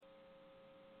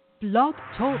Blog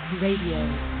Talk Radio.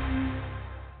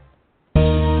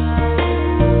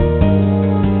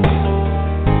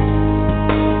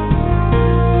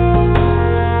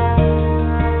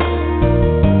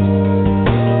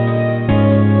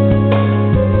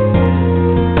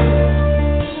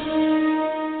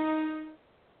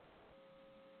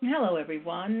 Hello,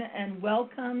 everyone, and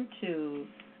welcome to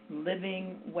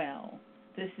Living Well.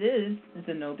 This is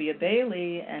Zenobia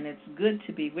Bailey, and it's good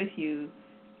to be with you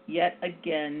yet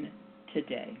again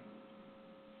today.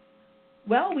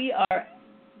 Well, we are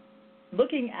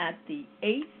looking at the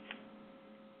eighth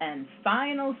and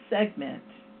final segment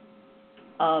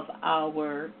of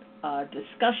our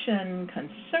discussion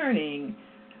concerning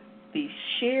the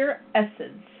sheer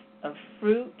essence of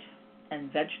fruit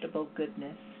and vegetable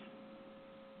goodness.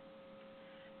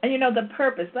 And the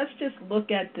purpose, let's just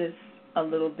look at this a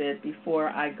little bit before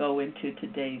I go into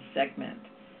today's segment.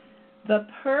 The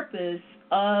purpose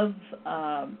of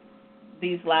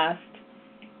these last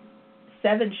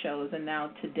 7 shows, and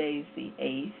now today's the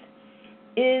 8th,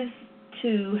 is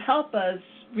to help us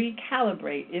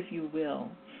recalibrate, if you will,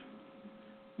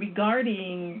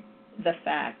 regarding the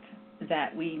fact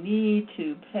that we need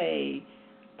to pay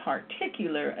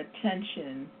particular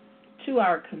attention to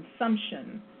our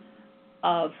consumption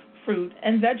of fruit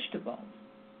and vegetables.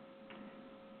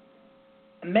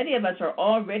 Many of us are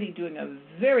already doing a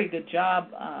very good job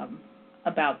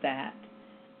about that,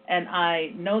 and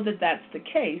I know that that's the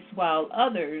case, while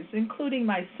others, including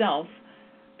myself,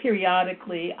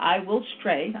 periodically I will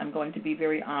stray, I'm going to be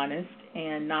very honest,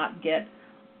 and not get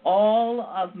all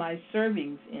of my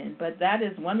servings in, but that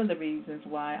is one of the reasons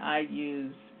why I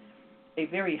use a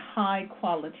very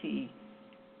high-quality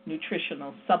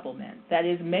nutritional supplement that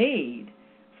is made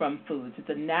from foods. It's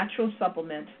a natural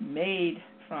supplement made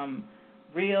from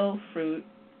real fruit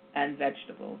and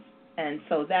vegetables. And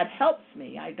so that helps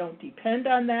me. I don't depend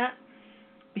on that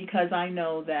because I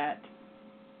know that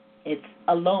it's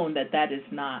alone that is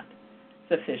not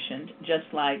sufficient, just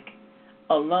like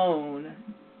alone,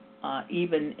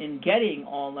 even in getting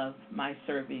all of my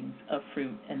servings of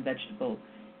fruit and vegetable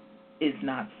is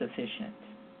not sufficient.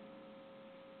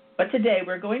 But today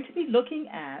we're going to be looking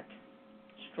at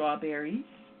strawberries,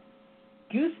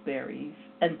 gooseberries,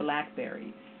 and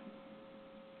blackberries.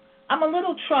 I'm a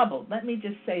little troubled, let me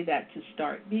just say that to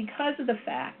start, because of the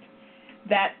fact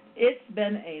that it's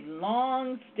been a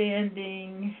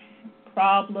long-standing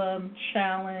problem,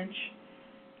 challenge,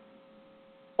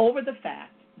 over the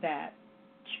fact that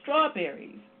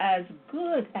strawberries, as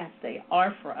good as they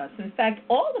are for us, in fact,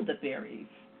 all of the berries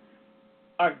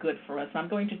are good for us. I'm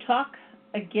going to talk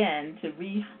again to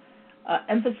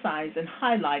emphasize and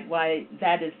highlight why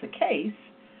that is the case,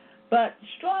 but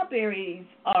strawberries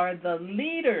are the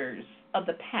leaders of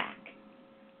the pack.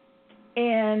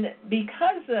 And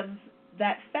because of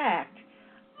that fact,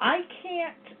 I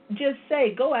can't just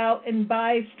say go out and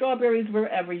buy strawberries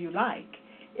wherever you like.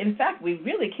 In fact, we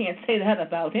really can't say that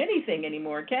about anything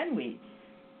anymore, can we?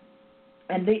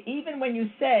 And even when you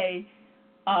say,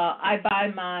 I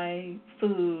buy my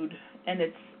food and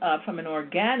it's from an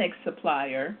organic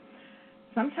supplier,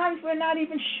 sometimes we're not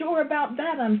even sure about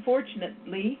that,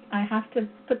 unfortunately. I have to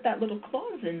put that little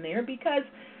clause in there because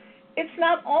it's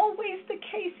not always the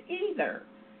case either.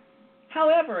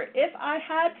 However, if I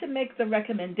had to make the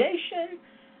recommendation,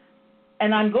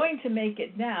 and I'm going to make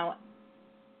it now,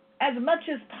 as much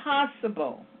as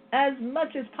possible,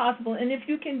 and if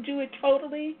you can do it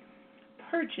totally,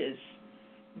 purchase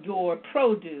your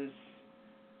produce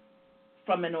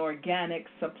from an organic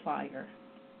supplier.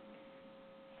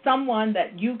 Someone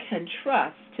that you can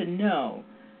trust to know,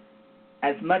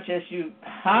 as much as you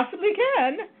possibly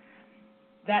can,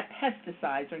 that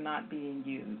pesticides are not being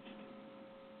used.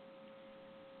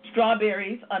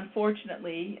 Strawberries,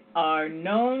 unfortunately, are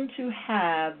known to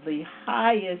have the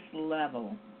highest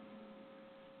level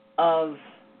of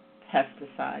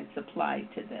pesticides applied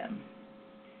to them.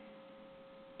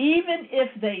 Even if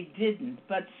they didn't,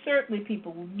 but certainly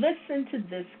people listen to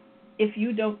this if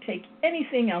you don't take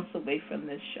anything else away from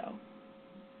this show.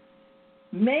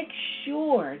 Make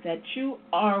sure that you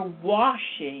are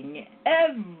washing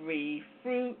every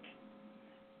fruit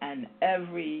and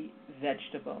every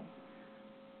vegetable.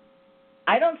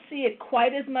 I don't see it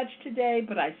quite as much today,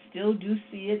 but I still do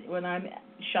see it when I'm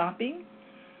shopping,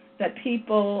 that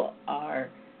people are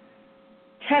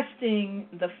testing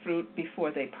the fruit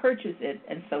before they purchase it.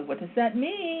 And so what does that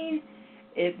mean?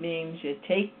 It means you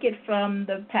take it from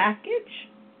the package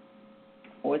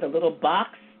or the little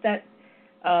box that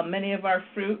many of our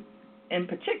fruit, and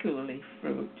particularly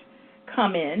fruit,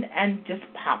 come in, and just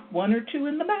pop 1 or 2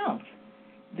 in the mouth.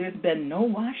 There's been no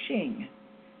washing.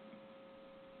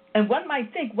 And one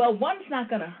might think, well, one's not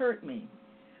going to hurt me,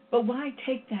 but why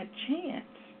take that chance?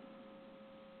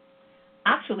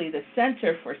 Actually, the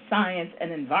Center for Science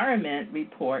and Environment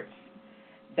reports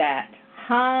that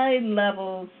high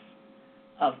levels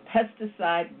of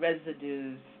pesticide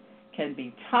residues can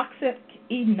be toxic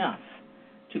enough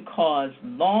to cause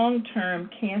long-term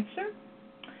cancer,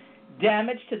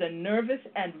 damage to the nervous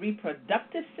and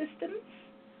reproductive systems,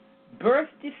 birth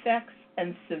defects,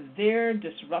 and severe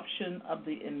disruption of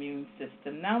the immune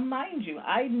system. Now, mind you,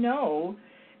 I know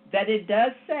that it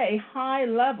does say high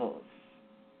levels.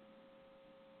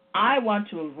 I want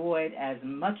to avoid as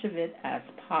much of it as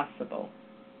possible.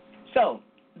 So,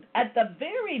 at the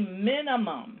very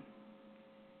minimum,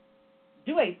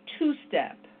 do a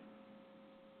two-step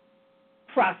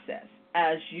process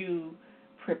as you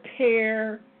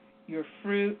prepare your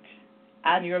fruit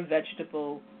and your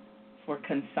vegetable for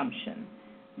consumption.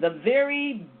 The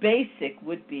very basic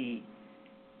would be,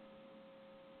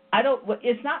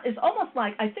 it's almost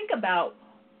like, I think about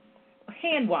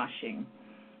hand washing.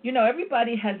 You know,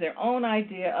 everybody has their own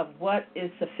idea of what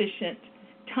is sufficient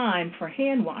time for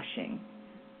hand washing.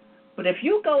 But if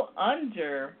you go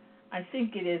under, I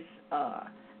think it is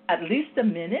at least a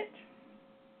minute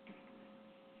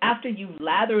after you've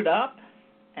lathered up,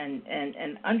 and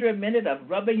under a minute of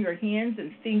rubbing your hands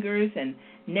and fingers and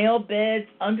nail beds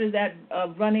under that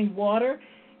running water,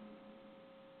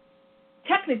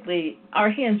 technically our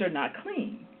hands are not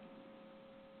clean.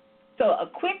 So a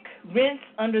quick rinse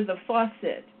under the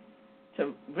faucet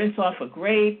to rinse off a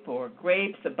grape or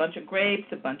grapes, a bunch of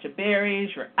berries,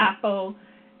 your apple,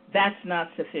 that's not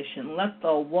sufficient. Let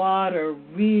the water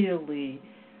really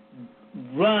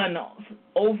run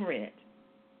over it.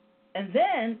 And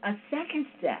then a second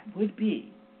step would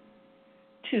be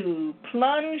to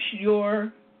plunge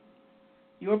your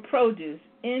produce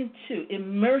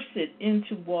immerse it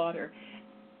into water.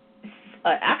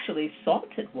 Actually,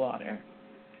 salted water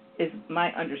is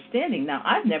my understanding. Now,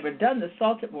 I've never done the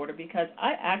salted water because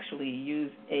I actually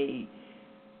use a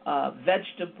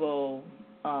vegetable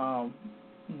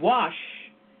wash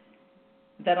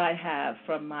that I have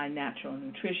from my natural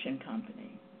nutrition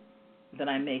company that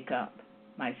I make up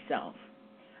myself.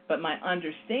 But my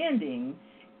understanding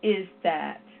is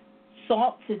that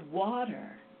salted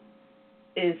water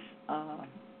is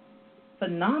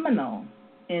phenomenal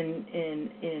in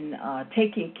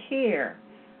taking care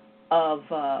of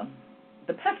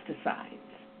the pesticides,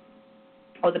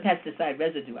 or the pesticide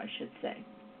residue, I should say.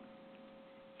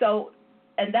 So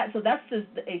that's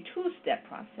a two-step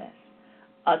process.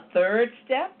 A third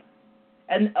step,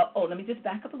 and let me just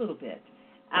back up a little bit.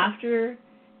 After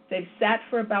they've sat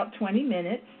for about 20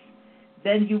 minutes,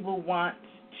 then you will want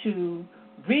to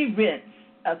re-rinse,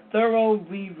 a thorough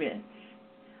re-rinse.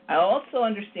 I also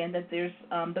understand that there's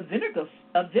the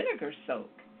vinegar soak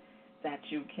that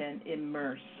you can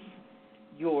immerse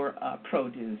your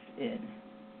produce in.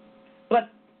 But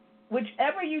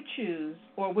whichever you choose,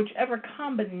 or whichever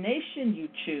combination you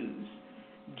choose,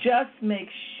 just make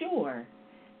sure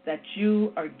that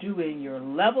you are doing your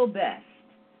level best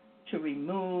to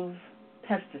remove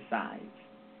pesticides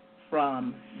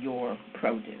from your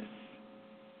produce.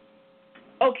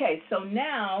 Okay, so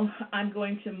now I'm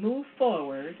going to move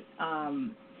forward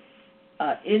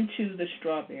into the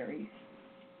strawberries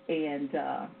and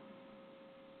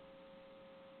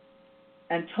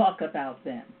talk about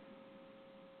them.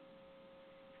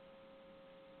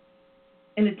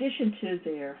 In addition to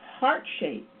their heart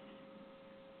shapes,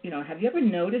 have you ever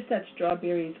noticed that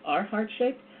strawberries are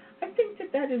heart-shaped? I think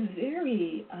that is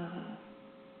very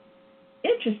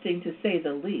interesting, to say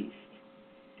the least.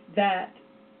 That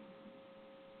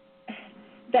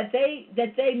they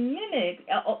mimic.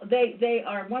 They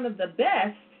are one of the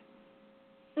best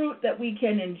fruit that we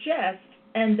can ingest,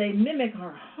 and they mimic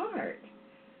our heart.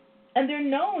 And they're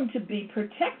known to be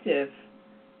protective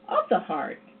of the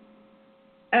heart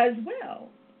as well,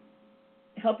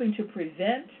 helping to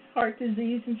prevent heart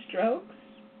disease and strokes.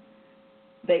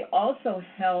 They also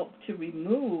help to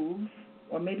remove,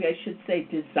 or maybe I should say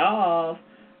dissolve,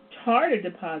 tartar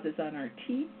deposits on our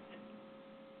teeth.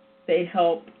 They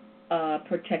help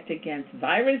protect against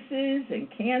viruses and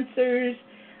cancers.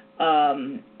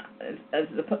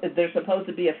 They're supposed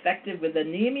to be effective with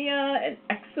anemia and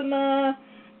eczema,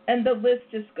 and the list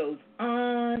just goes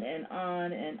on and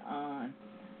on and on.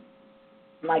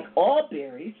 Like all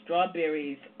berries,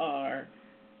 strawberries are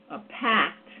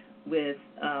packed with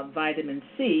vitamin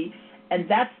C, and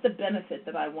that's the benefit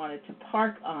that I wanted to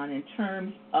park on in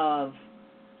terms of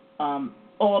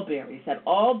all berries. That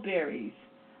all berries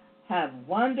have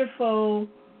wonderful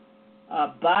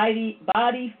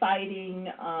body-fighting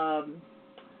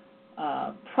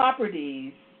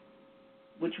properties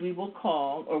which we will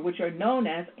call, or which are known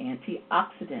as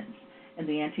antioxidants. And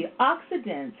the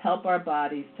antioxidants help our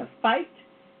bodies to fight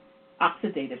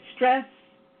oxidative stress,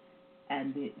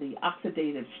 and the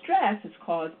oxidative stress is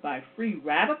caused by free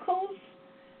radicals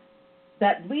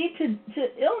that lead to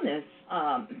illness,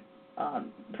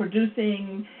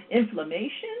 producing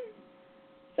inflammation.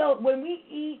 So when we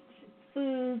eat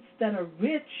foods that are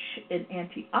rich in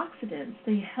antioxidants,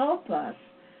 they help us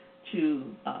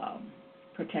to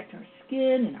protect our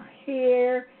skin and our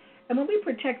hair. And when we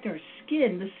protect our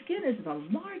skin, the skin is the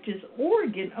largest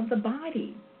organ of the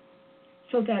body.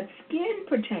 So that skin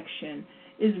protection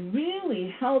is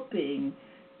really helping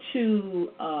to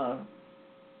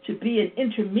be an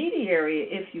intermediary,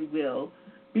 if you will,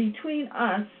 between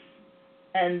us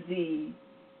and the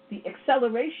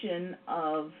acceleration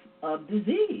of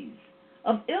disease,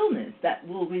 of illness that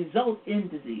will result in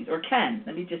disease, or can,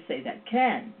 let me just say that,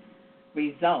 can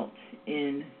result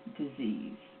in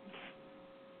disease.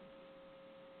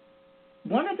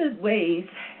 One of the ways,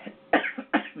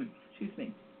 excuse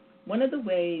me, one of the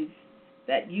ways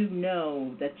that you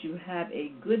know that you have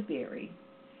a good berry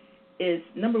is,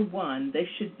 number one, they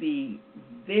should be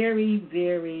very,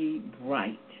 very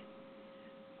bright,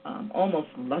 almost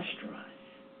lustrous.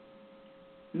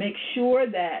 Make sure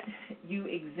that you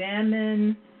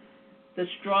examine the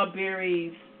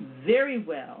strawberries very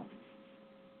well.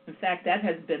 In fact, that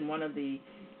has been one of the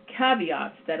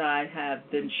caveats that I have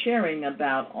been sharing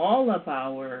about all of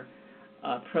our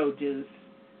produce.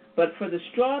 But for the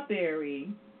strawberry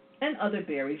and other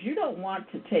berries, you don't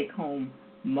want to take home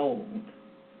mold.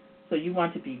 So you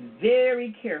want to be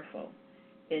very careful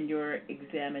in your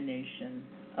examination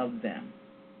of them.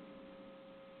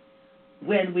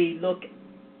 When we look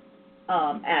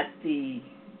at the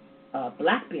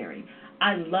blackberry,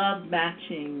 I love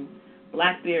matching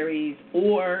blackberries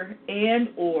or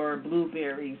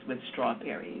blueberries with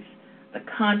strawberries. The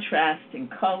contrast in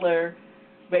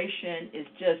coloration is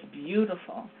just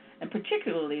beautiful, and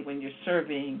particularly when you're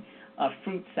serving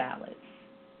fruit salads.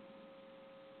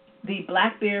 The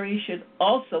blackberries should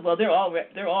also, well, they're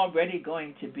already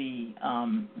going to be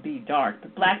dark. The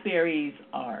blackberries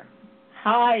are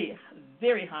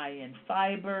very high in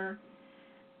fiber,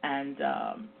 and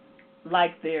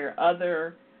like their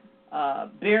other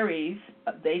berries,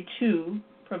 they too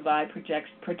provide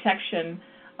protection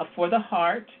for the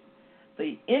heart.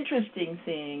 The interesting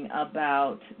thing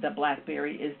about the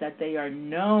blackberry is that they are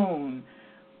known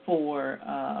for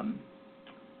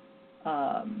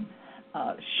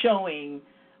showing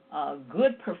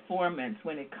good performance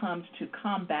when it comes to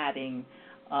combating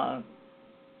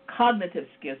cognitive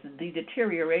skills, the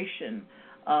deterioration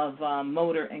of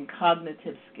motor and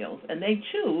cognitive skills. And they,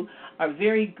 too, are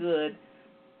very good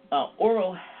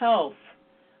oral health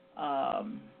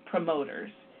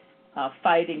promoters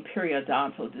fighting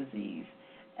periodontal disease.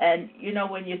 And, you know,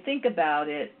 when you think about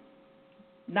it,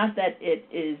 not that it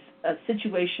is a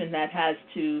situation that has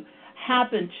to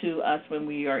happen to us when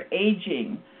we are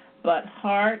aging, but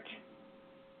heart,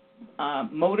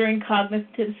 motor and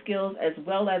cognitive skills, as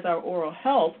well as our oral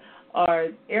health, are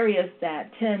areas that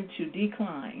tend to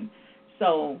decline.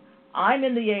 So I'm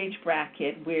in the age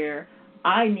bracket where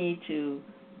I need to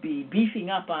be beefing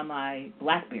up on my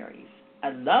blackberries. I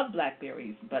love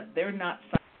blackberries, but they're not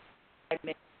something I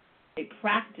make a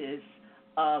practice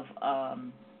of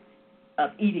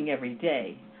eating every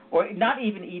day, or not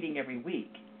even eating every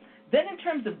week. Then in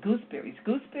terms of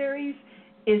gooseberries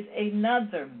is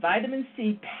another vitamin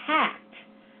C packed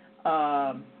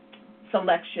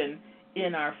selection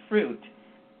in our fruit.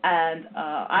 And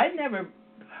I never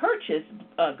purchased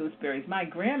gooseberries. My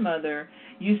grandmother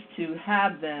used to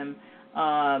have them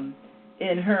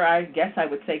in her, I guess I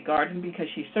would say, garden, because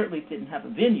she certainly didn't have a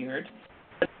vineyard.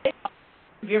 But they are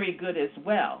very good as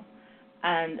well.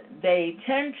 And they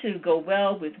tend to go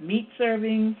well with meat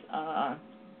servings.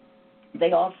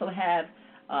 They also have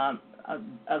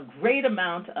a great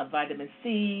amount of vitamin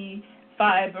C,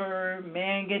 fiber,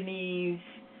 manganese,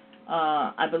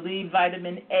 I believe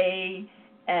vitamin A,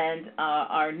 and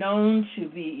are known to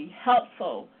be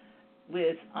helpful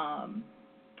with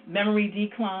memory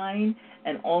decline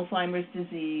and Alzheimer's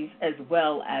disease, as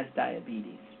well as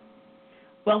diabetes.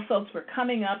 Well, folks, we're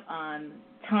coming up on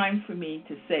time for me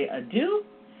to say adieu,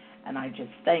 and I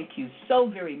just thank you so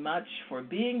very much for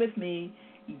being with me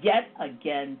yet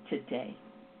again today.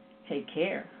 Take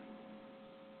care.